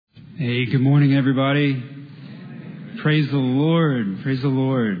Hey, good morning, everybody. Praise the Lord. Praise the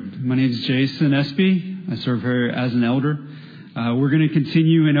Lord. My name is Jason Espy. I serve here as an elder. We're going to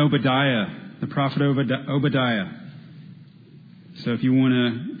continue in Obadiah, the prophet Obadiah. So if you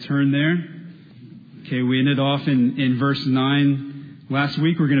want to turn there. Okay, we ended off in verse 9 last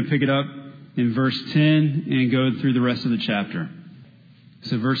week. We're going to pick it up in verse 10 and go through the rest of the chapter.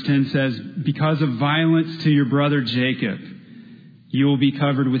 So verse 10 says, "Because of violence to your brother Jacob, you will be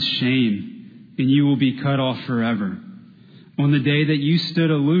covered with shame, and you will be cut off forever. On the day that you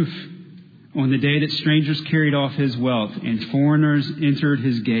stood aloof, on the day that strangers carried off his wealth, and foreigners entered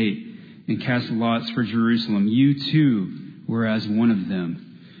his gate and cast lots for Jerusalem, you too were as one of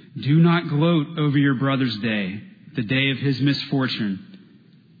them. Do not gloat over your brother's day, the day of his misfortune.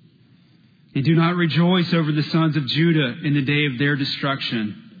 And do not rejoice over the sons of Judah in the day of their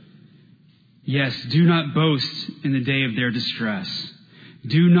destruction. Yes, do not boast in the day of their distress.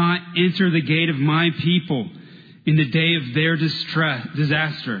 Do not enter the gate of my people in the day of their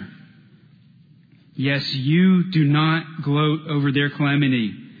disaster. Yes, you do not gloat over their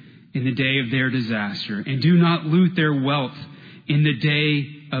calamity in the day of their disaster. And do not loot their wealth in the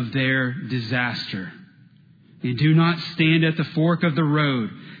day of their disaster. And do not stand at the fork of the road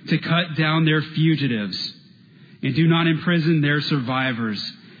to cut down their fugitives. And do not imprison their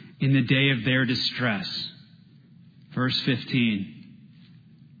survivors in the day of their distress." Verse 15.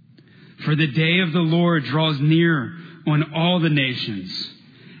 "For the day of the Lord draws near on all the nations.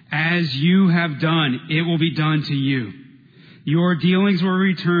 As you have done, it will be done to you. Your dealings will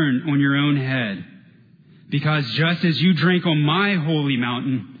return on your own head. Because just as you drank on my holy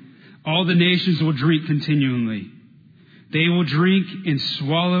mountain, all the nations will drink continually. They will drink and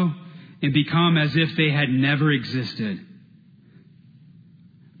swallow and become as if they had never existed.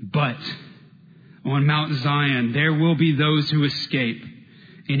 But on Mount Zion there will be those who escape,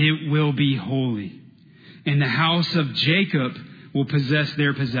 and it will be holy. And the house of Jacob will possess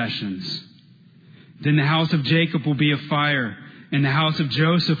their possessions. Then the house of Jacob will be a fire, and the house of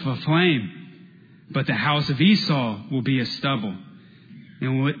Joseph a flame. But the house of Esau will be a stubble,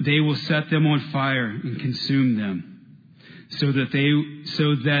 and they will set them on fire and consume them, so that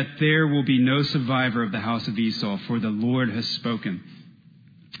there will be no survivor of the house of Esau, for the Lord has spoken."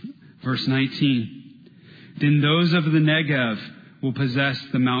 Verse 19. "Then those of the Negev will possess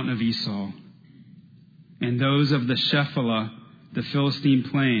the mountain of Esau, and those of the Shephelah, the Philistine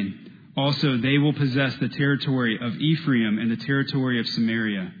plain. Also they will possess the territory of Ephraim and the territory of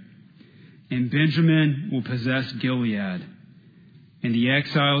Samaria. And Benjamin will possess Gilead, and the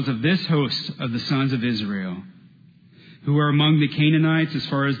exiles of this host of the sons of Israel, who are among the Canaanites as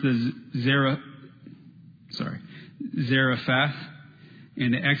far as the Zarephath,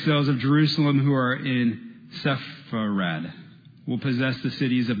 and the exiles of Jerusalem who are in Sepharad will possess the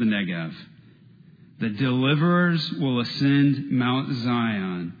cities of the Negev. The deliverers will ascend Mount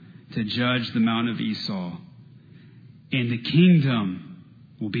Zion to judge the Mount of Esau, and the kingdom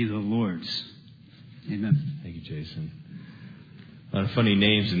will be the Lord's." Amen. Thank you, Jason. A lot of funny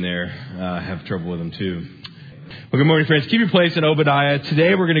names in there. I have trouble with them too. Well, good morning, friends. Keep your place in Obadiah.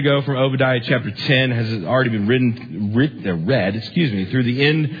 Today we're going to go from Obadiah chapter 10, has already been read, through the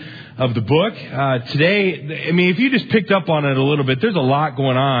end of the book. Today, if you just picked up on it a little bit, there's a lot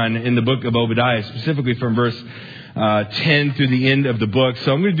going on in the book of Obadiah, specifically from verse 10 through the end of the book.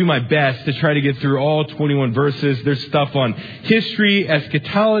 So I'm going to do my best to try to get through all 21 verses. There's stuff on history,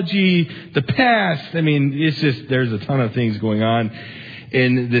 eschatology, the past. There's a ton of things going on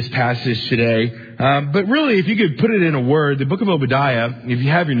in this passage today. But really, if you could put it in a word, the book of Obadiah, if you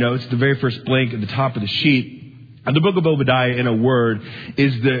have your notes, the very first blank at the top of the sheet, the book of Obadiah in a word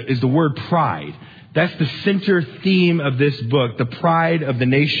is the word pride. That's the center theme of this book, the pride of the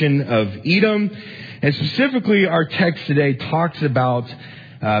nation of Edom. And specifically, our text today talks about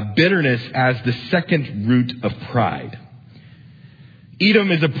bitterness as the second root of pride.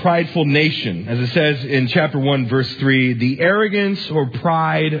 Edom is a prideful nation. As it says in chapter 1, verse 3, "The arrogance or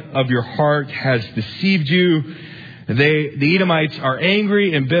pride of your heart has deceived you." The Edomites are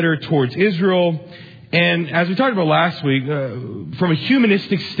angry and bitter towards Israel. And as we talked about last week, from a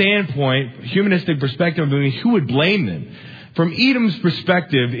humanistic standpoint, humanistic perspective, who would blame them? From Edom's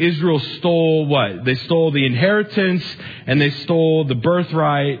perspective, Israel stole what? They stole the inheritance and they stole the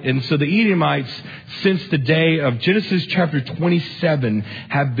birthright. And so the Edomites, since the day of Genesis chapter 27,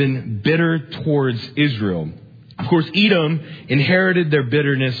 have been bitter towards Israel. Of course, Edom inherited their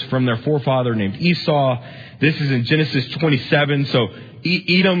bitterness from their forefather named Esau. This is in Genesis 27. So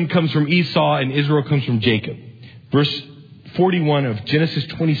Edom comes from Esau and Israel comes from Jacob. Verse 41 of Genesis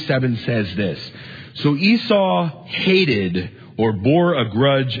 27 says this: "So Esau hated or bore a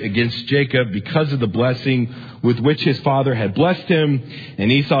grudge against Jacob because of the blessing with which his father had blessed him.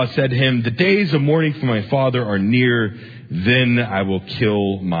 And Esau said to him, the days of mourning for my father are near. Then I will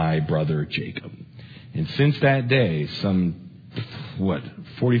kill my brother Jacob. And since that day,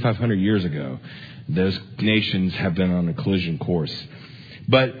 4,500 years ago, those nations have been on a collision course.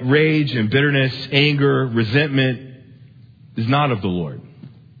 But rage and bitterness, anger, resentment is not of the Lord,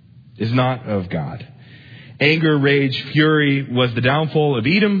 is not of God. Anger, rage, fury was the downfall of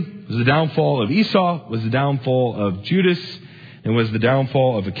Edom, was the downfall of Esau, was the downfall of Judas, and was the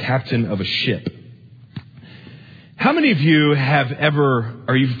downfall of a captain of a ship. How many of you have ever,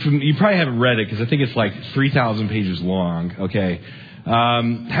 or you probably haven't read it because I think it's like 3,000 pages long, okay? How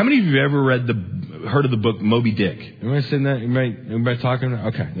many of you have ever heard of the book Moby Dick? Everybody saying that? Everybody talking?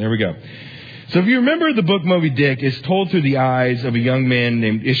 Okay, there we go. So if you remember the book Moby Dick, it's told through the eyes of a young man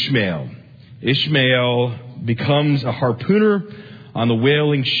named Ishmael. Ishmael becomes a harpooner on the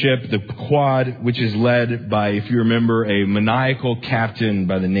whaling ship, the Quad, which is led by, if you remember, a maniacal captain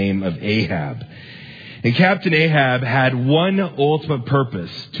by the name of Ahab. And Captain Ahab had one ultimate purpose,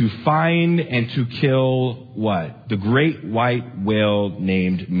 to find and to kill what? The great white whale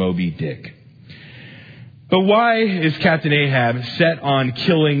named Moby Dick. But why is Captain Ahab set on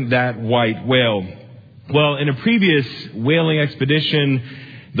killing that white whale? Well, in a previous whaling expedition,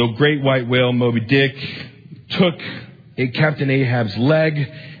 the great white whale Moby Dick took Captain Ahab's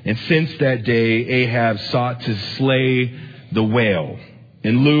leg, and since that day, Ahab sought to slay the whale.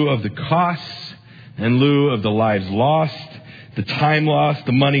 In lieu of the costs, in lieu of the lives lost, the time lost,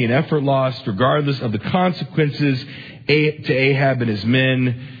 the money and effort lost, regardless of the consequences to Ahab and his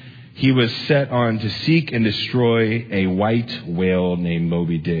men, he was set on to seek and destroy a white whale named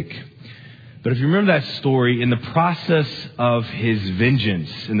Moby Dick. But if you remember that story, in the process of his vengeance,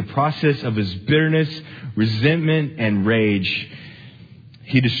 in the process of his bitterness, resentment, and rage,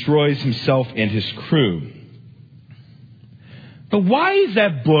 he destroys himself and his crew. But why is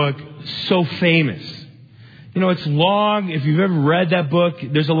that book so famous? You know, it's long. If you've ever read that book,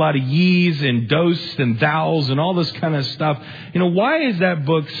 there's a lot of ye's and dos and thous and all this kind of stuff. You know, why is that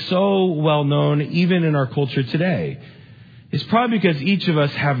book so well known even in our culture today? It's probably because each of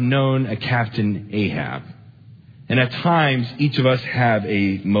us have known a Captain Ahab. And at times, each of us have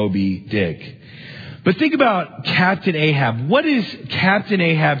a Moby Dick. But think about Captain Ahab. What is Captain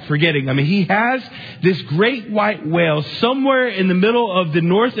Ahab forgetting? I mean, he has this great white whale somewhere in the middle of the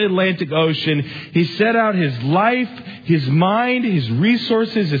North Atlantic Ocean. He set out his life, his mind, his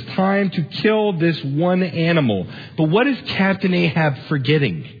resources, his time to kill this one animal. But what is Captain Ahab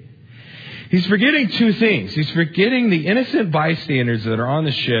forgetting? He's forgetting two things. He's forgetting the innocent bystanders that are on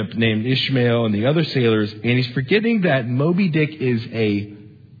the ship named Ishmael and the other sailors. And he's forgetting that Moby Dick is a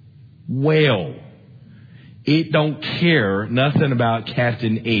whale. It don't care nothing about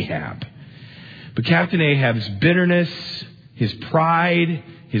Captain Ahab. But Captain Ahab's bitterness, his pride,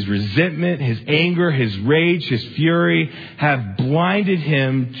 his resentment, his anger, his rage, his fury have blinded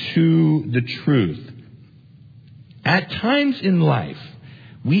him to the truth. At times in life,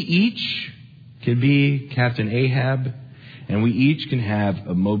 we each can be Captain Ahab, and we each can have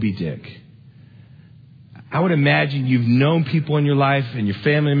a Moby Dick. I would imagine you've known people in your life and your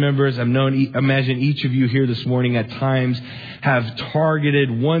family members. Imagine each of you here this morning at times have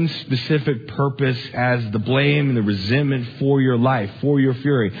targeted one specific purpose as the blame and the resentment for your life, for your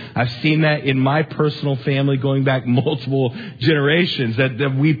fury. I've seen that in my personal family going back multiple generations,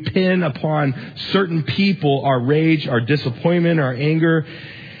 that we pin upon certain people our rage, our disappointment, our anger.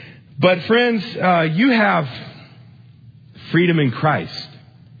 But friends, you have freedom in Christ.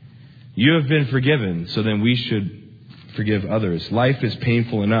 You have been forgiven, so then we should forgive others. Life is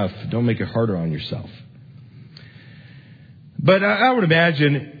painful enough. Don't make it harder on yourself. But I would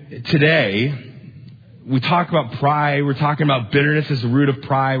imagine today, we talk about pride. We're talking about bitterness as the root of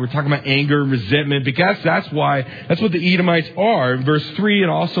pride. We're talking about anger, resentment, because that's what the Edomites are. In verse 3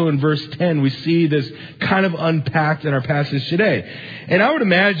 and also in verse 10, we see this kind of unpacked in our passage today. And I would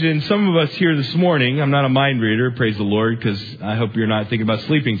imagine some of us here this morning, I'm not a mind reader, praise the Lord, because I hope you're not thinking about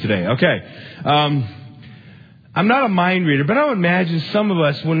sleeping today. Okay. I'm not a mind reader, but I would imagine some of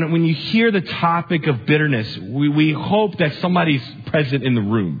us, when you hear the topic of bitterness, we hope that somebody's present in the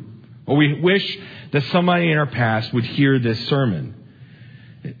room. Or we wish that somebody in our past would hear this sermon.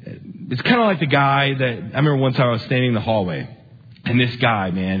 It's kind of like the guy that, I remember one time I was standing in the hallway. And this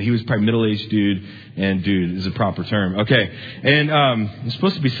guy, man, he was probably middle-aged dude, and dude is a proper term. Okay. And he's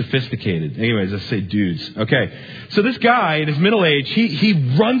supposed to be sophisticated. Anyways, let's say dudes. Okay. So this guy in his middle age,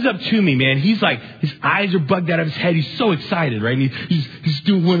 he runs up to me, man. He's like, his eyes are bugged out of his head. He's so excited, right? And he's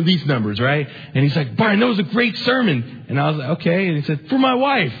doing one of these numbers, right? And he's like, Byron, that was a great sermon. And I was like, okay. And he said, for my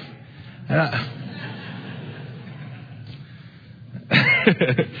wife.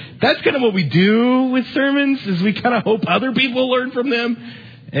 That's kind of what we do with sermons, is we kind of hope other people learn from them.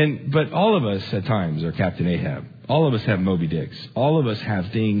 But all of us at times are Captain Ahab. All of us have Moby Dicks. All of us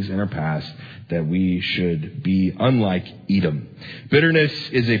have things in our past that we should be unlike Edom. Bitterness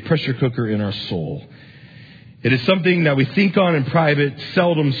is a pressure cooker in our soul. It is something that we think on in private,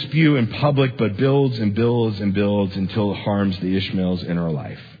 seldom spew in public, but builds and builds and builds until it harms the Ishmaels in our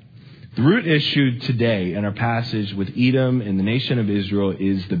life. The root issue today in our passage with Edom and the nation of Israel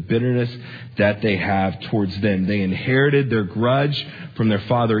is the bitterness that they have towards them. They inherited their grudge from their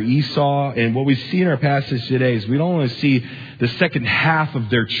father Esau. And what we see in our passage today is we don't only see the second half of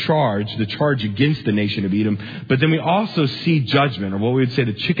their charge, the charge against the nation of Edom, but then we also see judgment, or what we would say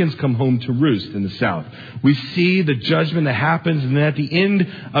the chickens come home to roost in the south. We see the judgment that happens, and then at the end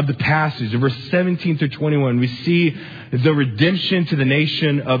of the passage, in verse 17 through 21, we see the redemption to the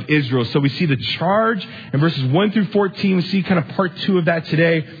nation of Israel. So we see the charge in verses 1 through 14. We see kind of part 2 of that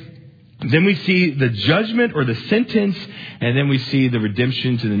today. Then we see the judgment or the sentence, and then we see the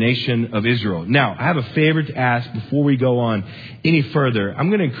redemption to the nation of Israel. Now, I have a favor to ask before we go on any further. I'm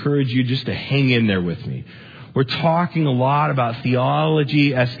going to encourage you just to hang in there with me. We're talking a lot about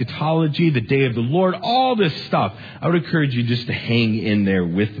theology, eschatology, the day of the Lord, all this stuff. I would encourage you just to hang in there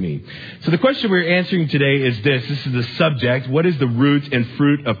with me. So the question we're answering today is this. This is the subject. What is the root and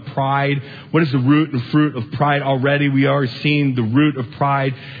fruit of pride? What is the root and fruit of pride? Already we are seeing the root of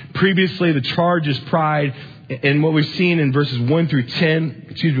pride. Previously, the charge is pride. And what we've seen in verses 1 through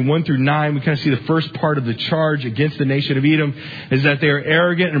 9, we kind of see the first part of the charge against the nation of Edom is that they are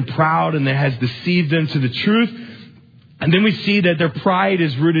arrogant and proud, and that has deceived them to the truth. And then we see that their pride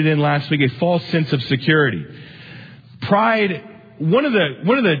is rooted in, last week, a false sense of security. Pride, one of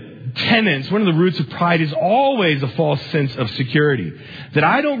the tenets, one of the roots of pride is always a false sense of security. That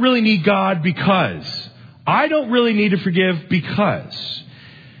I don't really need God because. I don't really need to forgive because.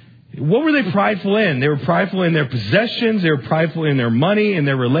 What were they prideful in? They were prideful in their possessions. They were prideful in their money, in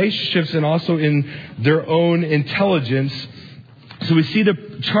their relationships, and also in their own intelligence. So we see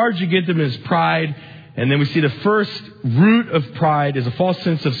the charge against them is pride. And then we see the first root of pride is a false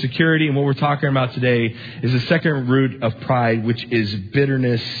sense of security. And what we're talking about today is the second root of pride, which is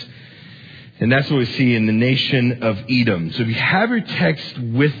bitterness. And that's what we see in the nation of Edom. So if you have your text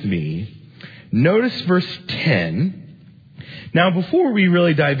with me, notice verse 10. Now, before we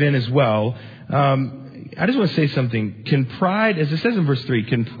really dive in as well, I just want to say something. Can pride, as it says in verse 3,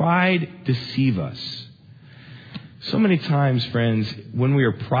 can pride deceive us? So many times, friends, when we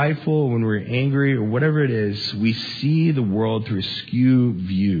are prideful, when we're angry, or whatever it is, we see the world through a skew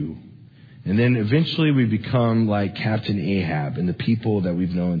view. And then eventually we become like Captain Ahab and the people that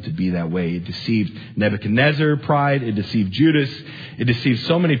we've known to be that way. It deceived Nebuchadnezzar, pride. It deceived Judas. It deceived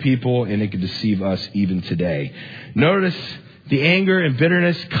so many people, and it can deceive us even today. Notice the anger and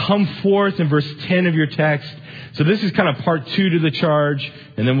bitterness come forth in verse 10 of your text. So this is kind of part 2 to the charge,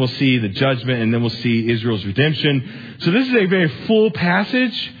 and then we'll see the judgment, and then we'll see Israel's redemption. So this is a very full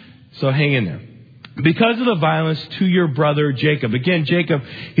passage, so hang in there. Because of the violence to your brother Jacob. Again, Jacob,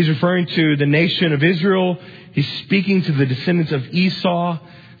 he's referring to the nation of Israel. He's speaking to the descendants of Esau.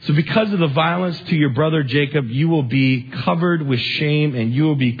 So because of the violence to your brother Jacob, you will be covered with shame, and you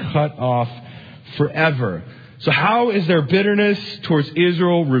will be cut off forever. So how is their bitterness towards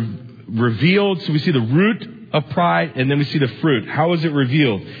Israel revealed? So we see the root of pride, and then we see the fruit. How is it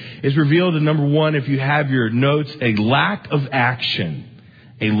revealed? It's revealed in, number 1, if you have your notes, a lack of action.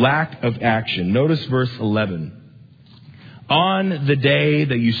 A lack of action. Notice verse 11. On the day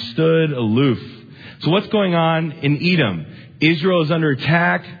that you stood aloof. So what's going on in Edom? Israel is under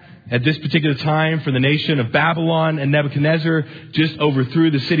attack at this particular time for the nation of Babylon, and Nebuchadnezzar just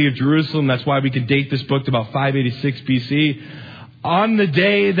overthrew the city of Jerusalem. That's why we can date this book to about 586 BC. On the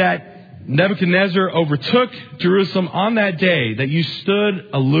day that Nebuchadnezzar overtook Jerusalem, on that day that you stood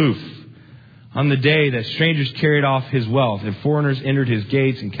aloof, on the day that strangers carried off his wealth and foreigners entered his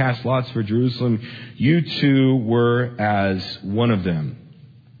gates and cast lots for Jerusalem, you too were as one of them.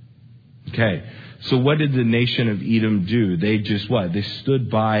 Okay. So what did the nation of Edom do? They just what? They stood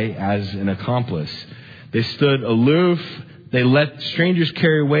by as an accomplice. They stood aloof, They let strangers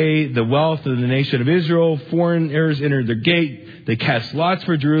carry away the wealth of the nation of Israel. Foreigners entered their gate. They cast lots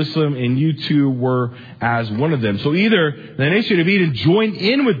for Jerusalem, and you two were as one of them. So either the nation of Edom joined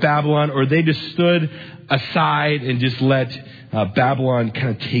in with Babylon, or they just stood aside and just let Babylon kind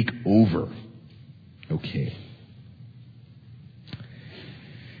of take over. Okay.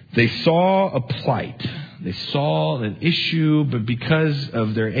 They saw a plight. They saw an issue, but because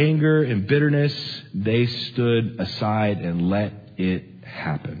of their anger and bitterness, they stood aside and let it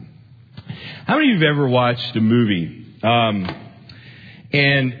happen. How many of you have ever watched a movie and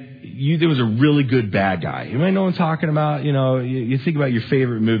there was a really good bad guy? You might know what I'm talking about. You know, you think about your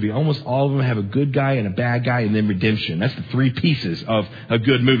favorite movie. Almost all of them have a good guy and a bad guy and then redemption. That's the three pieces of a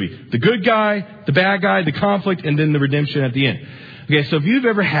good movie. The good guy, the bad guy, the conflict, and then the redemption at the end. Okay, so if you've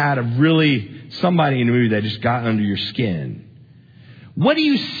ever had somebody in a movie that just got under your skin, what do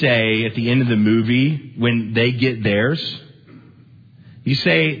you say at the end of the movie when they get theirs? You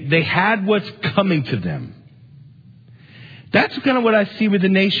say, they had what's coming to them. That's kind of what I see with the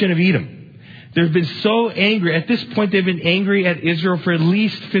nation of Edom. They've been so angry. At this point, they've been angry at Israel for at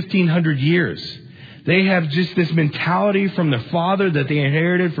least 1,500 years. They have just this mentality from their father that they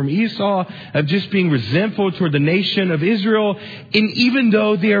inherited from Esau of just being resentful toward the nation of Israel. And even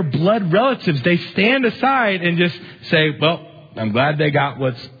though they are blood relatives, they stand aside and just say, well, I'm glad they got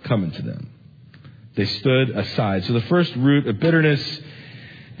what's coming to them. They stood aside. So the first root of bitterness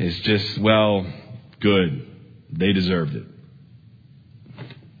is just, well, good. They deserved it.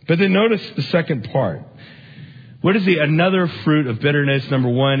 But then notice the second part. What is another fruit of bitterness? Number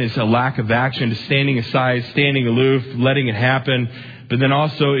one is a lack of action, just standing aside, standing aloof, letting it happen. But then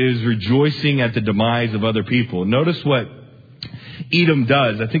also is rejoicing at the demise of other people. Notice what Edom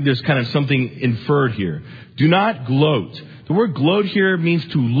does. I think there's kind of something inferred here. Do not gloat. The word gloat here means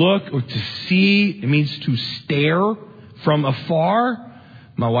to look or to see. It means to stare from afar.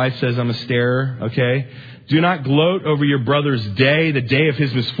 My wife says I'm a starer, okay? Do not gloat over your brother's day, the day of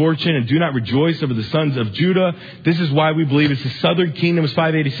his misfortune, and do not rejoice over the sons of Judah. This is why we believe it's the southern kingdom is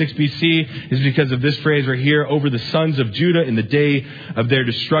 586 BC, is because of this phrase right here, over the sons of Judah in the day of their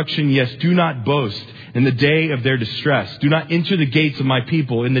destruction. Yes, do not boast in the day of their distress. Do not enter the gates of my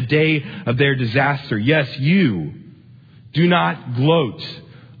people in the day of their disaster. Yes, you do not gloat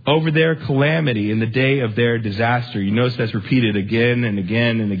over their calamity in the day of their disaster. You notice that's repeated again and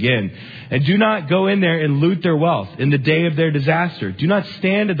again and again. And do not go in there and loot their wealth in the day of their disaster. Do not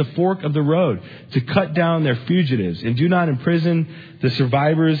stand at the fork of the road to cut down their fugitives. And do not imprison the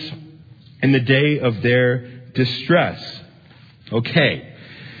survivors in the day of their distress. Okay.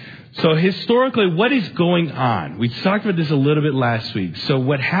 So historically, what is going on? We talked about this a little bit last week. So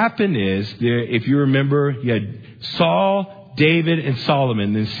what happened is, if you remember, you had Saul, David, and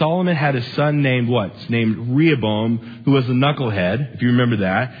Solomon. Then Solomon had a son named what? It's named Rehoboam, who was a knucklehead, if you remember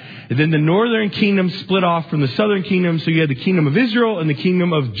that. And then the northern kingdom split off from the southern kingdom. So you had the kingdom of Israel and the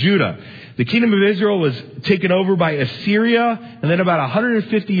kingdom of Judah. The kingdom of Israel was taken over by Assyria. And then about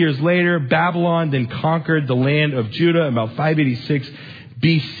 150 years later, Babylon then conquered the land of Judah in about 586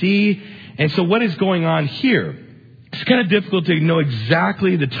 BC. And so what is going on here? It's kind of difficult to know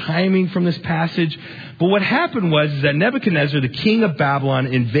exactly the timing from this passage. But what happened was that Nebuchadnezzar, the king of Babylon,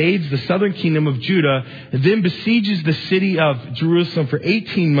 invades the southern kingdom of Judah and then besieges the city of Jerusalem for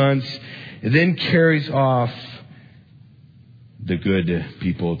 18 months and then carries off the good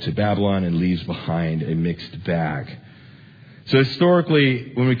people to Babylon and leaves behind a mixed bag. So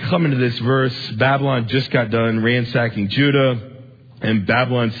historically, when we come into this verse, Babylon just got done ransacking Judah and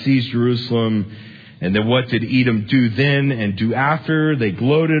Babylon seized Jerusalem. And then what did Edom do then and do after? They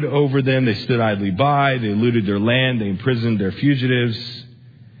gloated over them. They stood idly by. They looted their land. They imprisoned their fugitives.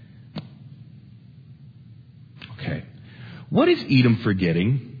 Okay. What is Edom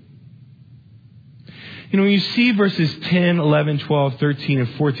forgetting? You know, when you see verses 10, 11, 12, 13,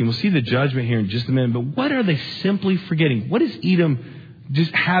 and 14, we'll see the judgment here in just a minute. But what are they simply forgetting? What does Edom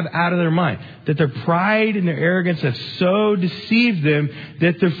just have out of their mind? That their pride and their arrogance have so deceived them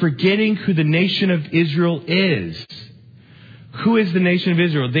that they're forgetting who the nation of Israel is. Who is the nation of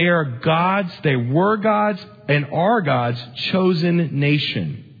Israel? They are God's, they were God's, and are God's chosen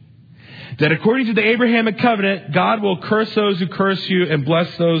nation. That according to the Abrahamic covenant, God will curse those who curse you and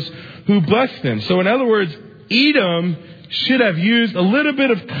bless those who bless them. So in other words, Edom should have used a little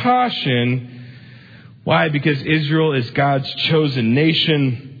bit of caution. Why? Because Israel is God's chosen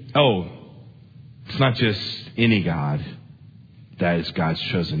nation. Oh, it's not just any God. that is God's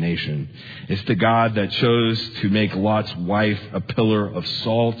chosen nation. It's the God that chose to make Lot's wife a pillar of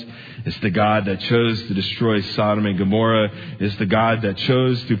salt. It's the God that chose to destroy Sodom and Gomorrah. It's the God that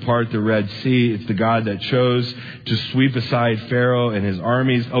chose to part the Red Sea. It's the God that chose to sweep aside Pharaoh and his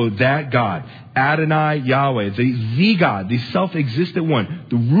armies. Oh, that God, Adonai Yahweh, the God, the self-existent one,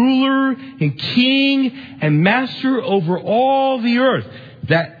 the ruler and king and master over all the earth.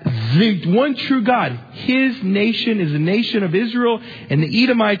 That the one true God, his nation is the nation of Israel, and the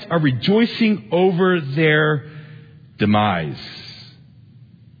Edomites are rejoicing over their demise.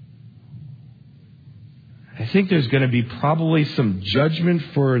 I think there's going to be probably some judgment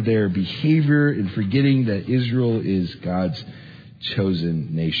for their behavior in forgetting that Israel is God's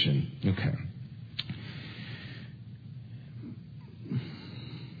chosen nation. Okay.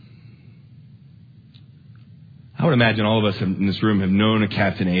 I would imagine all of us in this room have known a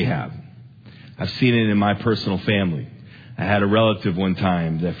Captain Ahab. I've seen it in my personal family. I had a relative one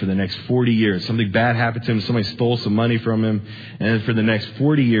time that for the next 40 years, something bad happened to him. Somebody stole some money from him. And for the next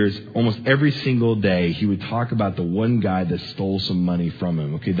 40 years, almost every single day, he would talk about the one guy that stole some money from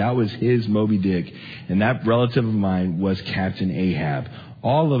him. Okay, that was his Moby Dick. And that relative of mine was Captain Ahab.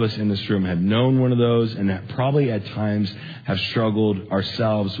 All of us in this room have known one of those and have probably at times have struggled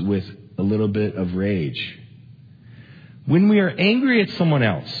ourselves with a little bit of rage. When we are angry at someone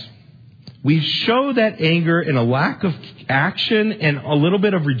else, we show that anger in a lack of action and a little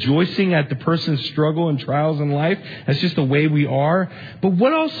bit of rejoicing at the person's struggle and trials in life. That's just the way we are. But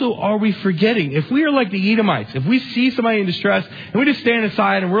what also are we forgetting? If we are like the Edomites, if we see somebody in distress and we just stand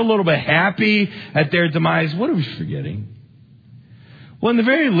aside and we're a little bit happy at their demise, what are we forgetting? Well, in the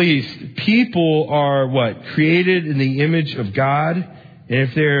very least, people are created in the image of God. And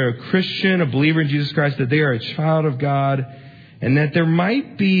if they're a Christian, a believer in Jesus Christ, that they are a child of God, and that there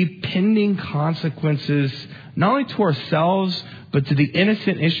might be pending consequences, not only to ourselves, but to the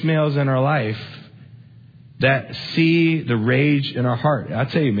innocent Ishmaels in our life that see the rage in our heart. I'll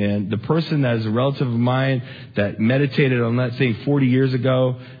tell you, man, the person that is a relative of mine that meditated on that thing 40 years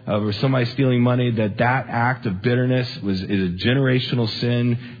ago over somebody stealing money, that act of bitterness is a generational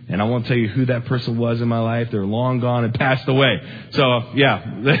sin. And I won't tell you who that person was in my life. They're long gone and passed away. So, yeah,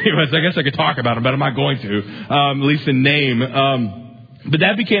 anyways, I guess I could talk about them, but I'm not going to, at least in name. But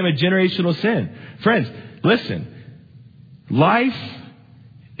that became a generational sin. Friends, listen, life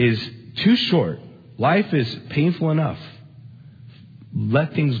is too short. Life is painful enough.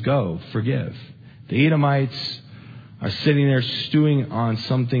 Let things go. Forgive. The Edomites are sitting there stewing on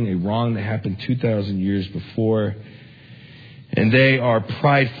something, a wrong that happened 2,000 years before. And they are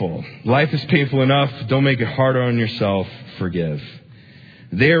prideful. Life is painful enough. Don't make it harder on yourself. Forgive.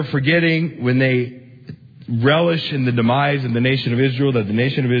 They are forgetting when they relish in the demise of the nation of Israel, that the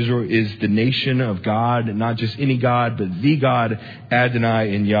nation of Israel is the nation of God, not just any God, but the God,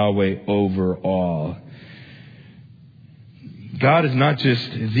 Adonai and Yahweh over all. God is not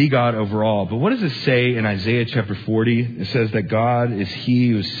just the God over all, but what does it say in Isaiah chapter 40? It says that God is he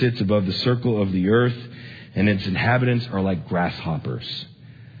who sits above the circle of the earth, and its inhabitants are like grasshoppers.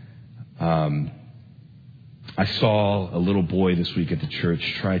 I saw a little boy this week at the church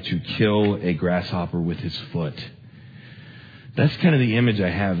try to kill a grasshopper with his foot. That's kind of the image I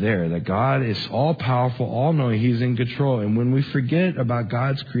have there, that God is all-powerful, all-knowing. He's in control. And when we forget about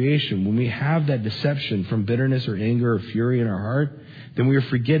God's creation, when we have that deception from bitterness or anger or fury in our heart, then we are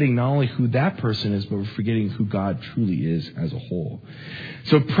forgetting not only who that person is, but we're forgetting who God truly is as a whole.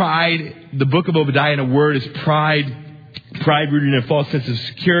 So pride, the book of Obadiah in a word is pride. Pride rooted in a false sense of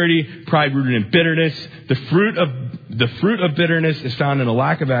security. Pride rooted in bitterness. The fruit of bitterness is found in a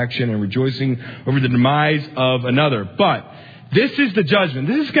lack of action and rejoicing over the demise of another. But this is the judgment.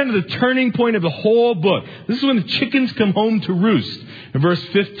 This is kind of the turning point of the whole book. This is when the chickens come home to roost. In verse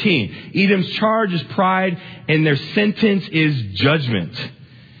 15, Edom's charge is pride and their sentence is judgment.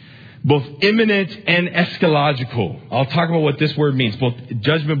 Both imminent and eschatological. I'll talk about what this word means. Both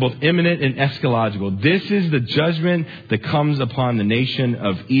judgment, both imminent and eschatological. This is the judgment that comes upon the nation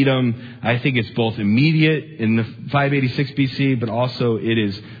of Edom. I think it's both immediate in the 586 BC, but also it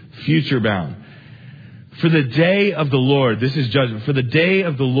is future bound. For the day of the Lord, this is judgment. For the day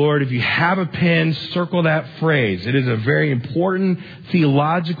of the Lord, if you have a pen, circle that phrase. It is a very important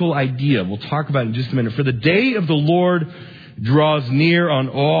theological idea. We'll talk about it in just a minute. For the day of the Lord draws near on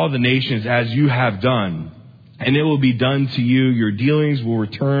all the nations as you have done, and it will be done to you. Your dealings will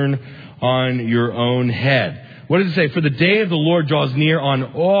return on your own head. What does it say? For the day of the Lord draws near on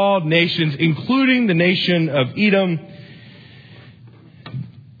all nations, including the nation of Edom.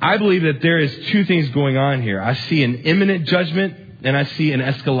 I believe that there is two things going on here. I see an imminent judgment and I see an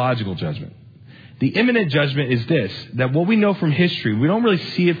eschatological judgment. The imminent judgment is this, that what we know from history, we don't really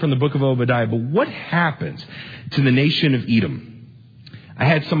see it from the book of Obadiah, but what happens to the nation of Edom? I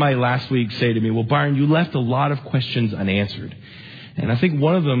had somebody last week say to me, well, Byron, you left a lot of questions unanswered. And I think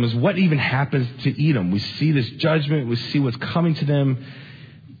one of them is what even happens to Edom? We see this judgment. We see what's coming to them.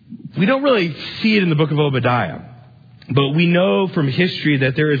 We don't really see it in the book of Obadiah. But we know from history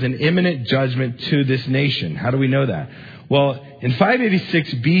that there is an imminent judgment to this nation. How do we know that? Well, in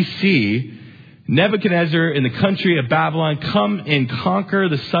 586 BC, Nebuchadnezzar in the country of Babylon come and conquer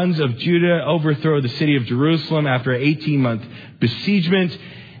the sons of Judah, overthrow the city of Jerusalem after an 18-month besiegement.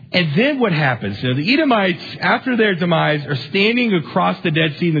 And then what happens? The Edomites, after their demise, are standing across the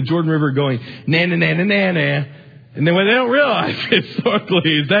Dead Sea and the Jordan River going, na na na na na na. And then what they don't realize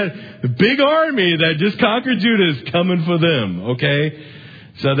historically is that the big army that just conquered Judah is coming for them. Okay?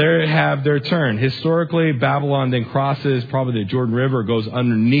 So they have their turn. Historically, Babylon then crosses probably the Jordan River, goes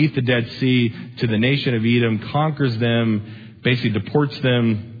underneath the Dead Sea to the nation of Edom, conquers them, basically deports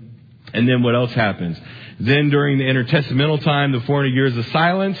them. And then what else happens? Then during the intertestamental time, the 400 years of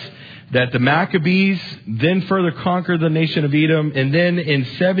silence, that the Maccabees then further conquer the nation of Edom. And then in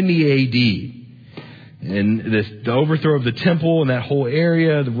 70 AD, and the overthrow of the temple and that whole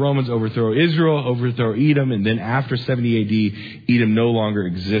area, the Romans overthrow Israel, overthrow Edom, and then after 70 AD, Edom no longer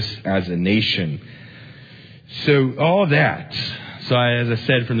exists as a nation. So all that, as I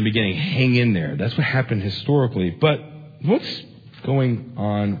said from the beginning, hang in there. That's what happened historically. But what's going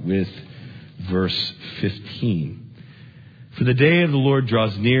on with verse 15? For the day of the Lord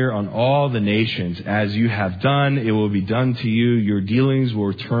draws near on all the nations. As you have done, it will be done to you. Your dealings will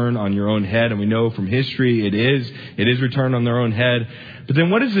return on your own head. And we know from history it is returned on their own head. But then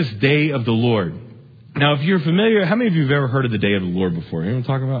what is this day of the Lord? Now, if you're familiar, how many of you have ever heard of the day of the Lord before? Anyone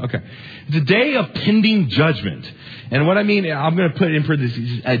talking about? Okay. It's a day of pending judgment. And what I mean, I'm going to put it in for this,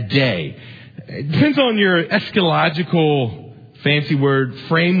 a day. It depends on your eschatological, fancy word,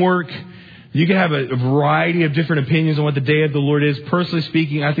 framework. You can have a variety of different opinions on what the day of the Lord is. Personally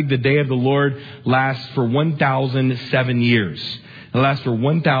speaking, I think the day of the Lord lasts for 1,007 years. It lasts for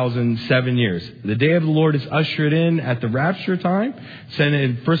 1,007 years. The day of the Lord is ushered in at the rapture time. Said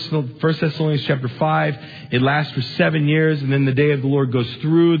in 1 Thessalonians chapter 5, it lasts for 7 years. And then the day of the Lord goes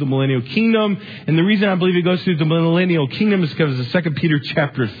through the millennial kingdom. And the reason I believe it goes through the millennial kingdom is because of 2 Peter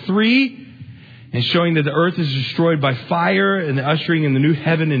chapter 3. And showing that the earth is destroyed by fire and the ushering in the new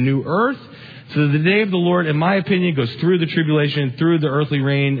heaven and new earth. So the day of the Lord, in my opinion, goes through the tribulation, through the earthly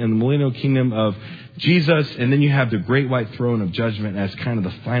reign and the millennial kingdom of Jesus. And then you have the great white throne of judgment as kind of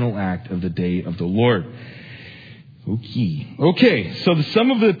the final act of the day of the Lord. Okay. So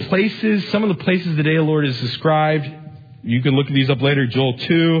some of the places the day of the Lord is described. You can look these up later. Joel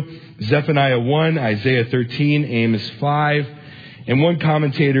 2, Zephaniah 1, Isaiah 13, Amos 5. And one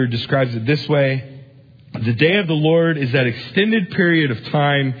commentator describes it this way. The day of the Lord is that extended period of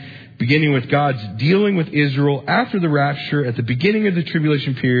time beginning with God's dealing with Israel after the rapture at the beginning of the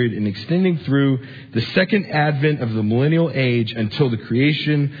tribulation period and extending through the second advent of the millennial age until the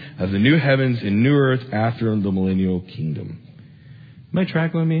creation of the new heavens and new earth after the millennial kingdom. Am I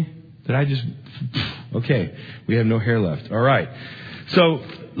tracking with me? Okay, we have no hair left. All right. So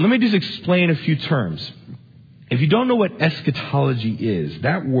let me just explain a few terms. If you don't know what eschatology is,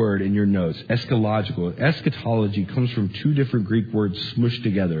 that word in your notes, eschatology comes from two different Greek words smushed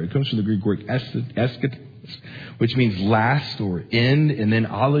together. It comes from the Greek word eschatos, which means last or end, and then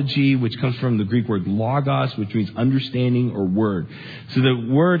ology, which comes from the Greek word logos, which means understanding or word. So the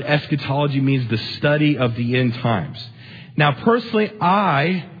word eschatology means the study of the end times. Now, personally,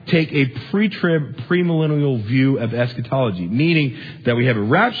 I take a pre-trib, premillennial view of eschatology, meaning that we have a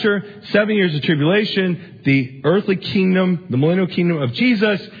rapture, 7 years of tribulation, the earthly kingdom, the millennial kingdom of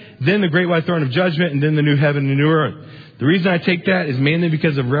Jesus, then the great white throne of judgment, and then the new heaven and new earth. The reason I take that is mainly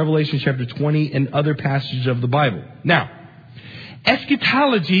because of Revelation chapter 20 and other passages of the Bible. Now,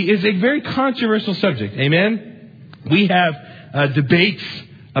 eschatology is a very controversial subject. Amen? We have debates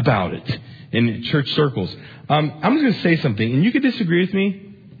about it in church circles. I'm just going to say something, and you can disagree with me.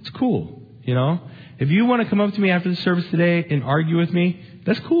 It's cool, you know. If you want to come up to me after the service today and argue with me,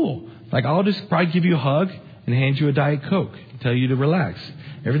 that's cool. Like, I'll just probably give you a hug and hand you a Diet Coke and tell you to relax.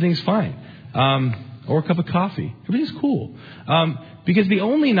 Everything's fine. Or a cup of coffee. Everything's cool. Because the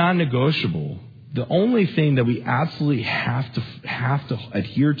only non-negotiable, the only thing that we absolutely have to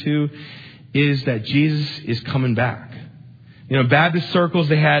adhere to is that Jesus is coming back. You know, Baptist circles,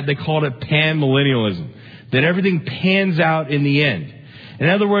 they called it pan-millennialism. That everything pans out in the end. In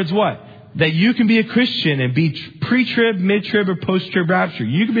other words, what? That you can be a Christian and be pre-trib, mid-trib, or post-trib rapture.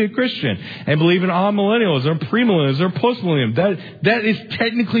 You can be a Christian and believe in amillennials or premillennials or postmillennium. That is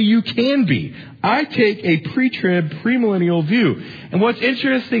technically you can be. I take a pre-trib, premillennial view. And what's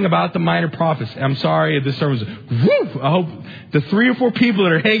interesting about the minor prophets, I'm sorry if this sermon's, I hope the 3 or 4 people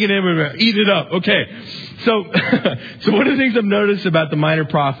that are hanging in will eat it up. Okay. So one of the things I've noticed about the minor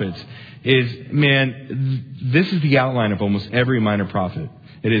prophets is, man, this is the outline of almost every minor prophet.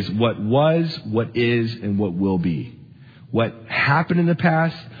 It is what was, what is, and what will be. What happened in the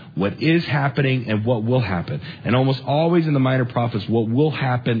past, what is happening, and what will happen. And almost always in the minor prophets, what will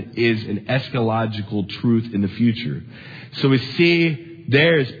happen is an eschatological truth in the future. So we see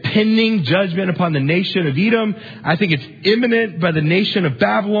there is pending judgment upon the nation of Edom. I think it's imminent by the nation of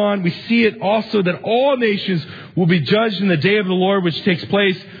Babylon. We see it also that all nations will be judged in the day of the Lord, which takes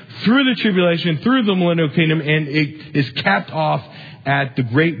place through the tribulation, through the millennial kingdom, and it is capped off at the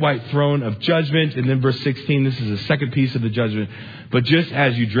great white throne of judgment. And then verse 16, this is the second piece of the judgment. But just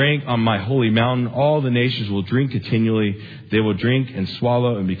as you drank on my holy mountain, all the nations will drink continually. They will drink and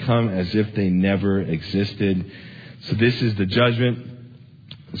swallow and become as if they never existed. So this is the judgment.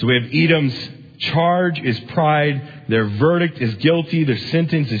 So we have Edom's charge is pride. Their verdict is guilty. Their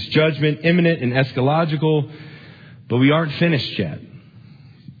sentence is judgment, imminent and eschatological. But we aren't finished yet.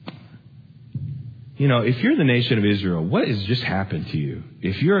 You know, if you're the nation of Israel, what has just happened to you?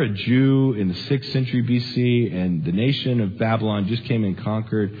 If you're a Jew in the 6th century BC and the nation of Babylon just came and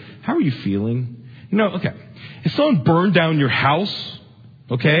conquered, how are you feeling? You know, okay, if someone burned down your house,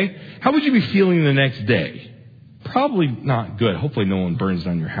 okay, how would you be feeling the next day? Probably not good. Hopefully no one burns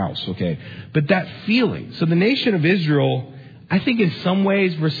down your house, okay? But that feeling. So the nation of Israel, I think in some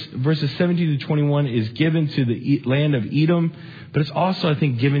ways, verses 17 to 21 is given to the land of Edom, but it's also, I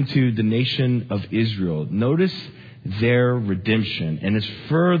think, given to the nation of Israel. Notice their redemption, and it's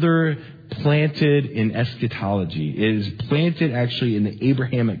further planted in eschatology. It is planted actually in the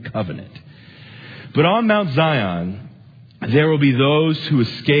Abrahamic covenant. But on Mount Zion, there will be those who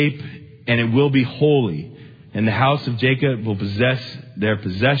escape, and it will be holy. And the house of Jacob will possess their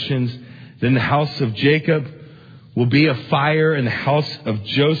possessions. Then the house of Jacob will be a fire, and the house of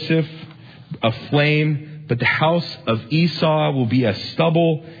Joseph a flame. But the house of Esau will be as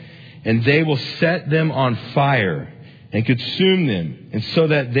stubble, and they will set them on fire and consume them, and so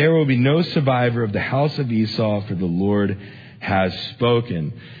that there will be no survivor of the house of Esau, for the Lord has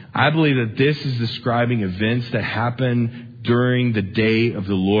spoken. I believe that this is describing events that happen during the day of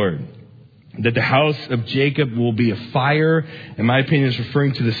the Lord. That the house of Jacob will be a fire, in my opinion, is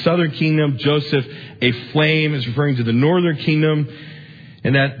referring to the southern kingdom. Joseph, a flame, is referring to the northern kingdom.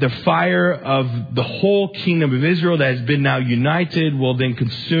 And that the fire of the whole kingdom of Israel that has been now united will then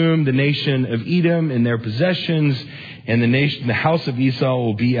consume the nation of Edom and their possessions. And the house of Esau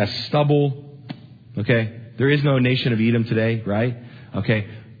will be as stubble. Okay. There is no nation of Edom today, right? Okay.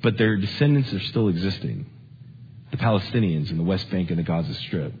 But their descendants are still existing. The Palestinians in the West Bank and the Gaza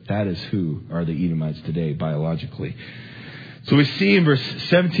Strip. That is who are the Edomites today, biologically. So we see in verse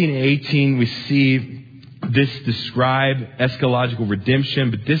 17 and 18, we see this describe eschatological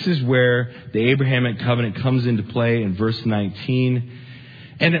redemption, but this is where the Abrahamic covenant comes into play in verse 19.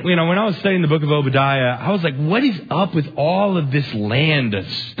 And, you know, when I was studying the book of Obadiah, I was like, what is up with all of this land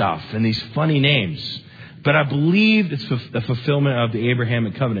stuff and these funny names? But I believe it's the fulfillment of the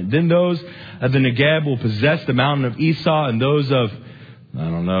Abrahamic covenant. Then those of the Negeb will possess the mountain of Esau, and those of,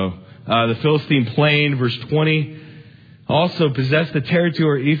 the Philistine plain, verse 20, also possess the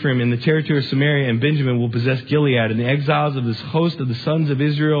territory of Ephraim, and the territory of Samaria and Benjamin will possess Gilead. And the exiles of this host of the sons of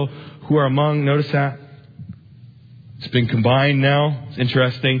Israel who are among, notice that, it's been combined now. It's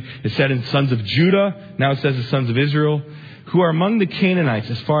interesting. It said in sons of Judah. Now it says the sons of Israel, who are among the Canaanites,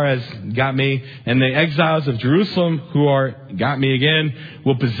 as far as got me. And the exiles of Jerusalem, who are got me again,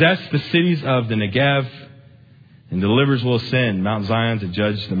 will possess the cities of the Negev. And the deliverers will ascend Mount Zion to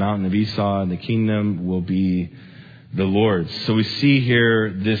judge the mountain of Esau, and the kingdom will be the Lord's. So we see here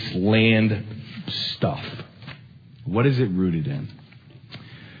this land stuff. What is it rooted in?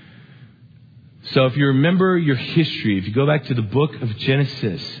 So if you remember your history, if you go back to the book of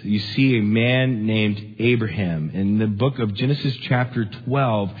Genesis, you see a man named Abraham. In the book of Genesis chapter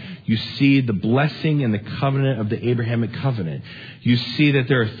 12, you see the blessing and the covenant of the Abrahamic covenant. You see that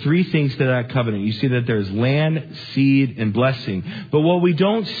there are 3 things to that covenant. You see that there's land, seed, and blessing. But what we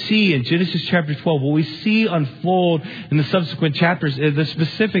don't see in Genesis chapter 12, what we see unfold in the subsequent chapters is the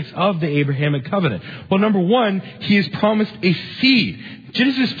specifics of the Abrahamic covenant. Well, number 1, he is promised a seed.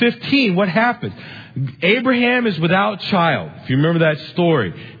 Genesis 15, what happens? Abraham is without child, if you remember that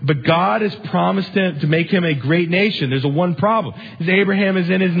story. But God has promised him to make him a great nation. There's one problem. Abraham is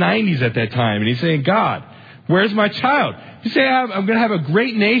in his 90s at that time. And he's saying, God, Where's my child? You say, I'm going to have a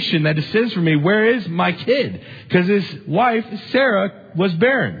great nation that descends from me. Where is my kid? Because his wife, Sarah, was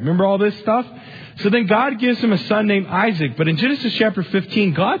barren. Remember all this stuff? So then God gives him a son named Isaac. But in Genesis chapter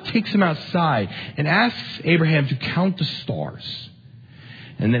 15, God takes him outside and asks Abraham to count the stars.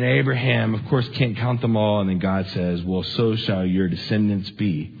 And then Abraham, of course, can't count them all. And then God says, well, so shall your descendants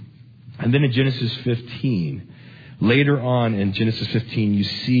be. And then in Genesis 15, later on in Genesis 15, you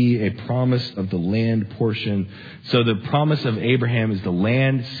see a promise of the land portion. So the promise of Abraham is the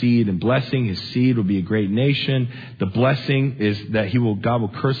land, seed, and blessing. His seed will be a great nation. The blessing is that God will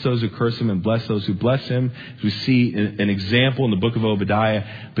curse those who curse him and bless those who bless him. We see an example in the book of Obadiah.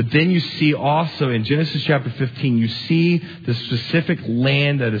 But then you see also in Genesis chapter 15, you see the specific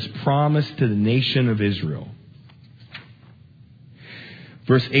land that is promised to the nation of Israel.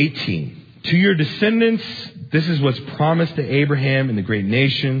 Verse 18. To your descendants, this is what's promised to Abraham and the great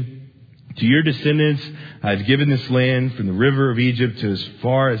nation. To your descendants, I've given this land from the river of Egypt to as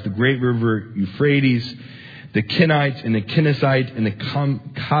far as the great river Euphrates, the Kenite and the Kenizzite and the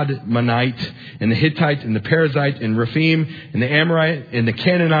Kadmonite and the Hittite and the Perizzite and Rephaim and the Amorite and the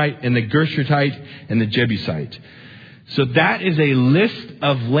Canaanite and the Gershurite and the Jebusite. So that is a list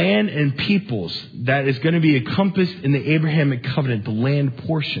of land and peoples that is going to be encompassed in the Abrahamic covenant, the land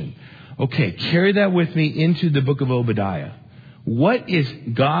portion. Okay, carry that with me into the book of Obadiah. What is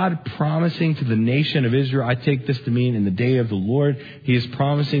God promising to the nation of Israel? I take this to mean in the day of the Lord. He is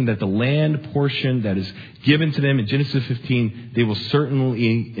promising that the land portion that is given to them in Genesis 15, they will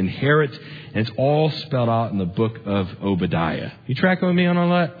certainly inherit. And it's all spelled out in the book of Obadiah. You tracking with me on all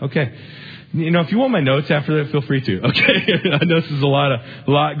that? Okay. If you want my notes after that, feel free to. Okay. I know this is a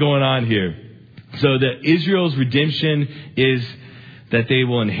lot going on here. So that Israel's redemption is that they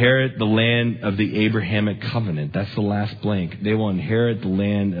will inherit the land of the Abrahamic covenant. That's the last blank. They will inherit the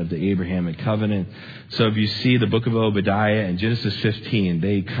land of the Abrahamic covenant. So if you see the book of Obadiah and Genesis 15,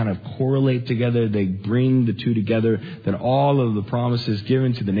 they kind of correlate together. They bring the two together, that all of the promises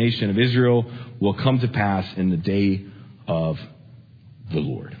given to the nation of Israel will come to pass in the day of the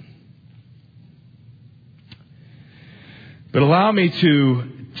Lord. But allow me to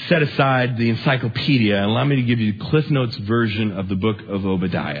set aside the encyclopedia and allow me to give you the Cliff Notes version of the book of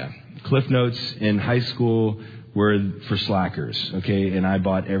Obadiah. Cliff Notes in high school were for slackers, okay? And I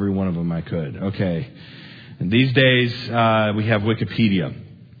bought every one of them I could, okay? And these days, we have Wikipedia.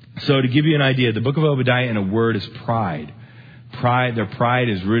 So to give you an idea, the book of Obadiah in a word is pride. Their pride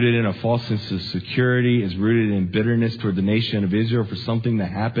is rooted in a false sense of security, is rooted in bitterness toward the nation of Israel for something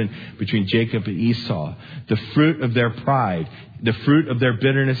that happened between Jacob and Esau. The fruit of their pride, the fruit of their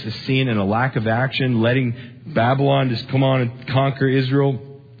bitterness is seen in a lack of action, letting Babylon just come on and conquer Israel.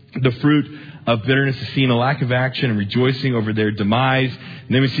 The fruit of bitterness is seen in a lack of action and rejoicing over their demise.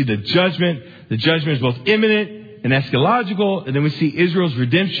 And then we see the judgment. The judgment is both imminent and eschatological, and then we see Israel's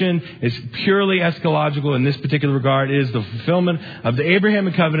redemption is purely eschatological in this particular regard. It is the fulfillment of the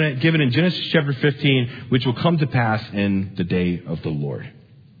Abrahamic covenant given in Genesis chapter 15, which will come to pass in the day of the Lord.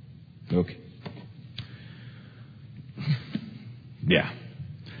 Okay. Yeah.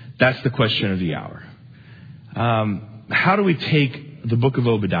 That's the question of the hour. How do we take the book of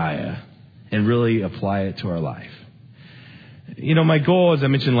Obadiah and really apply it to our life? My goal, as I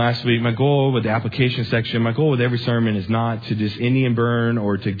mentioned last week, my goal with the application section, my goal with every sermon is not to just Indian burn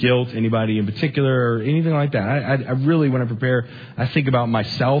or to guilt anybody in particular or anything like that. I really, when I prepare, I think about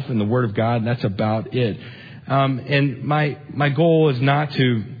myself and the Word of God, and that's about it. And my goal is not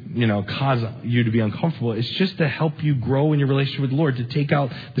to, cause you to be uncomfortable. It's just to help you grow in your relationship with the Lord, to take out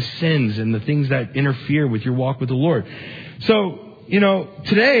the sins and the things that interfere with your walk with the Lord. So,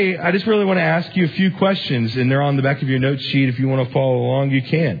 today, I just really want to ask you a few questions, and they're on the back of your note sheet. If you want to follow along, you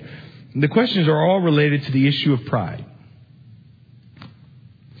can. The questions are all related to the issue of pride.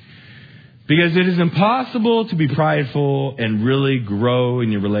 Because it is impossible to be prideful and really grow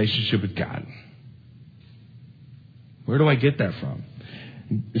in your relationship with God. Where do I get that from?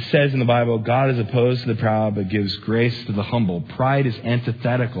 It says in the Bible, God is opposed to the proud, but gives grace to the humble. Pride is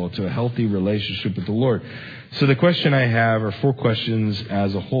antithetical to a healthy relationship with the Lord. So the question I have are 4 questions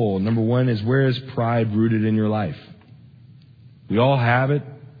as a whole. Number 1 is, where is pride rooted in your life? We all have it.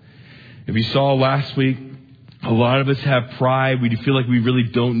 If you saw last week, A lot of us have pride. We feel like we really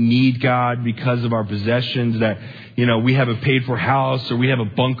don't need God because of our possessions, that, we have a paid for house, or we have a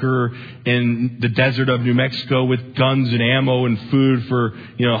bunker in the desert of New Mexico with guns and ammo and food for,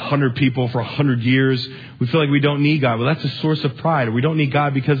 100 people for 100 years. We feel like we don't need God. Well, that's a source of pride. Or we don't need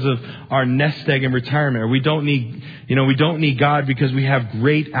God because of our nest egg in retirement. Or we don't need God because we have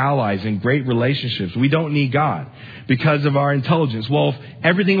great allies and great relationships. We don't need God because of our intelligence. Well, if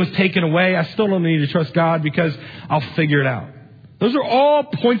everything was taken away, I still don't need to trust God because I'll figure it out. Those are all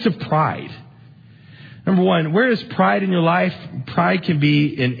points of pride. Number one, where is pride in your life? Pride can be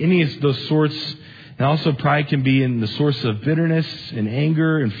in any of those sorts. And also pride can be in the source of bitterness and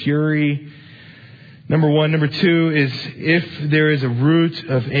anger and fury. Number one. Number two is, if there is a root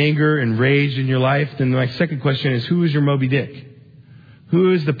of anger and rage in your life, then my second question is, who is your Moby Dick?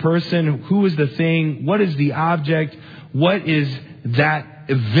 Who is the person? Who is the thing? What is the object? What is that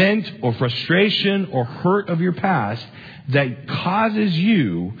event or frustration or hurt of your past that causes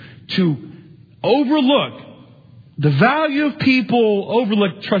you to overlook the value of people,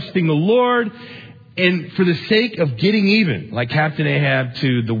 overlook trusting the Lord, and for the sake of getting even, like Captain Ahab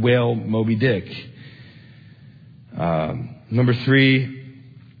to the whale Moby Dick? Number three,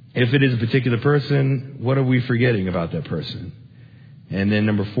 if it is a particular person, what are we forgetting about that person? And then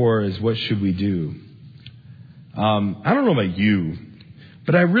number four is, what should we do? I don't know about you,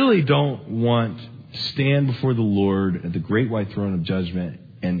 but I really don't want to stand before the Lord at the great white throne of judgment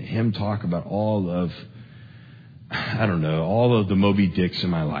and Him talk about all of the Moby Dicks in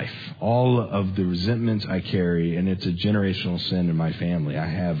my life, all of the resentments I carry, and it's a generational sin in my family. I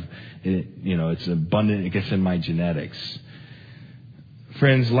have it, it's abundant. It gets in my genetics.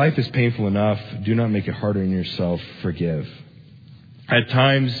 Friends, life is painful enough. Do not make it harder on yourself. Forgive. At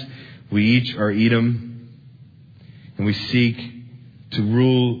times, we each are Edom, and we seek to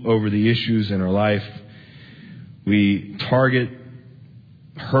rule over the issues in our life. We target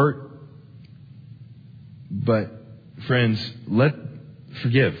hurt. But friends,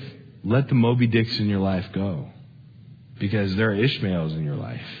 forgive. Let the Moby Dicks in your life go. Because there are Ishmaels in your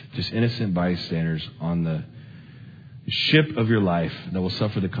life. Just innocent bystanders on the ship of your life that will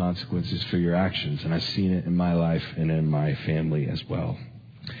suffer the consequences for your actions. And I've seen it in my life and in my family as well.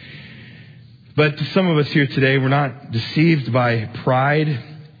 But to some of us here today, we're not deceived by pride,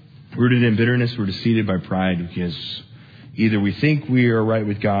 rooted in bitterness. We're deceived by pride because either we think we are right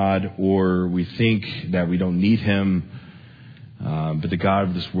with God, or we think that we don't need Him. But the God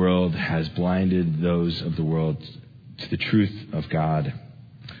of this world has blinded those of the world to the truth of God.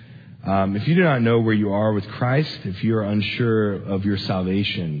 If you do not know where you are with Christ, if you are unsure of your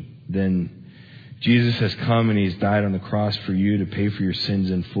salvation, then Jesus has come and He's died on the cross for you to pay for your sins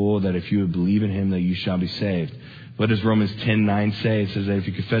in full, that if you would believe in Him, that you shall be saved. What does Romans 10:9 say? It says that if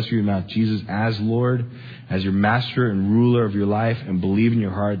you confess with your mouth Jesus as Lord, as your master and ruler of your life, and believe in your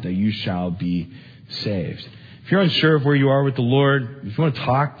heart, that you shall be saved. If you're unsure of where you are with the Lord, if you want to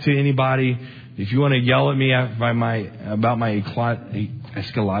talk to anybody, if you want to yell at me about my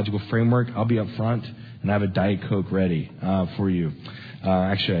eschatological framework, I'll be up front and I have a Diet Coke ready for you.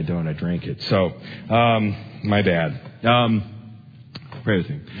 Actually, I don't. I drank it. So, my bad. Pray with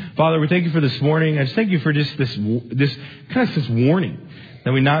me. Father, we thank You for this morning. I just thank You for just this warning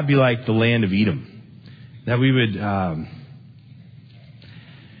that we not be like the land of Edom, that we would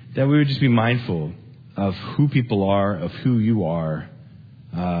just be mindful of who people are, of who You are.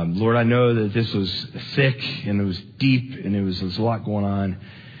 Lord, I know that this was thick and it was deep and there's a lot going on.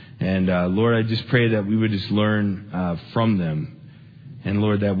 And Lord, I just pray that we would just learn from them. And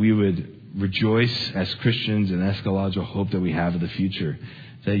Lord, that we would rejoice as Christians in eschatological hope that we have of the future,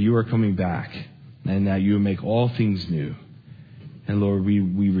 that You are coming back and that You will make all things new. And Lord, we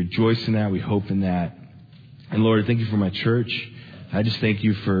rejoice in that. We hope in that. And Lord, I thank You for my church. I just thank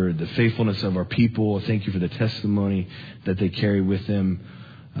You for the faithfulness of our people. I thank You for the testimony that they carry with them.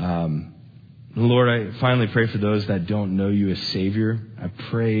 Lord, I finally pray for those that don't know You as Savior. I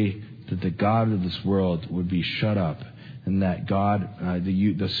pray that the God of this world would be shut up, and that God,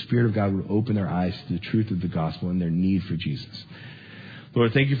 the Spirit of God would open their eyes to the truth of the gospel and their need for Jesus.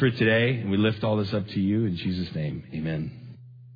 Lord, thank You for today, and we lift all this up to You in Jesus' name. Amen.